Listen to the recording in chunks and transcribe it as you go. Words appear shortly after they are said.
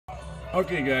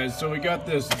Okay guys, so we got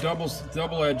this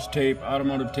double-edged tape,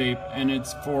 automotive tape, and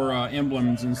it's for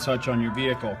emblems and such on your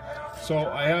vehicle. So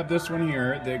I have this one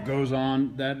here that goes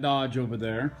on that Dodge over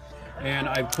there, and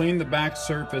I've cleaned the back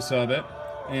surface of it,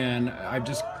 and I've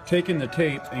just taken the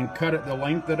tape and cut it the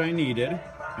length that I needed,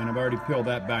 and I've already peeled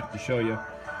that back to show you.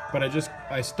 But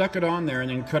I stuck it on there and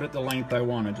then cut it the length I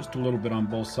wanted, just a little bit on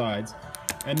both sides.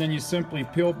 And then you simply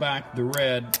peel back the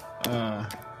red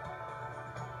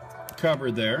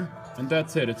cover there, and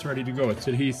that's it. It's ready to go. It's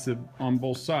adhesive on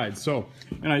both sides. So,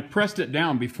 and I pressed it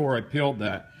down before I peeled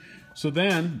that. So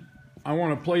then I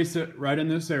want to place it right in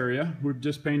this area. We've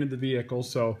just painted the vehicle,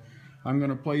 so I'm going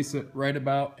to place it right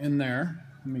about in there.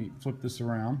 Let me flip this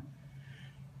around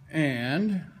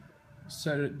and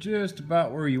set it just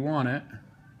about where you want it,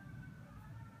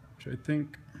 which I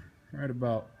think right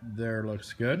about there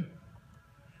looks good.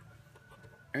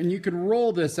 And you can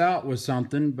roll this out with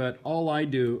something, but all I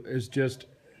do is just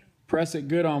press it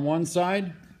good on one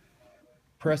side,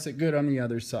 press it good on the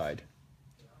other side.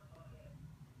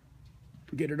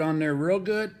 Get it on there real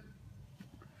good.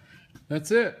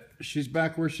 That's it. She's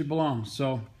back where she belongs.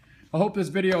 So I hope this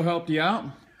video helped you out.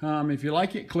 If you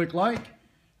like it, click like.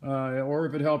 Or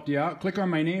if it helped you out, click on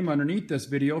my name underneath this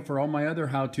video for all my other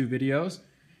how-to videos.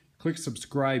 Click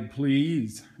subscribe,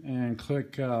 please, and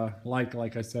click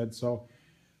like I said. So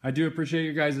I do appreciate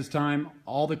you guys' time.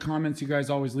 All the comments you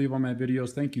guys always leave on my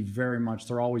videos, thank you very much.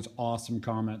 They're always awesome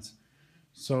comments.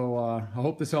 So I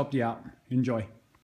hope this helped you out. Enjoy.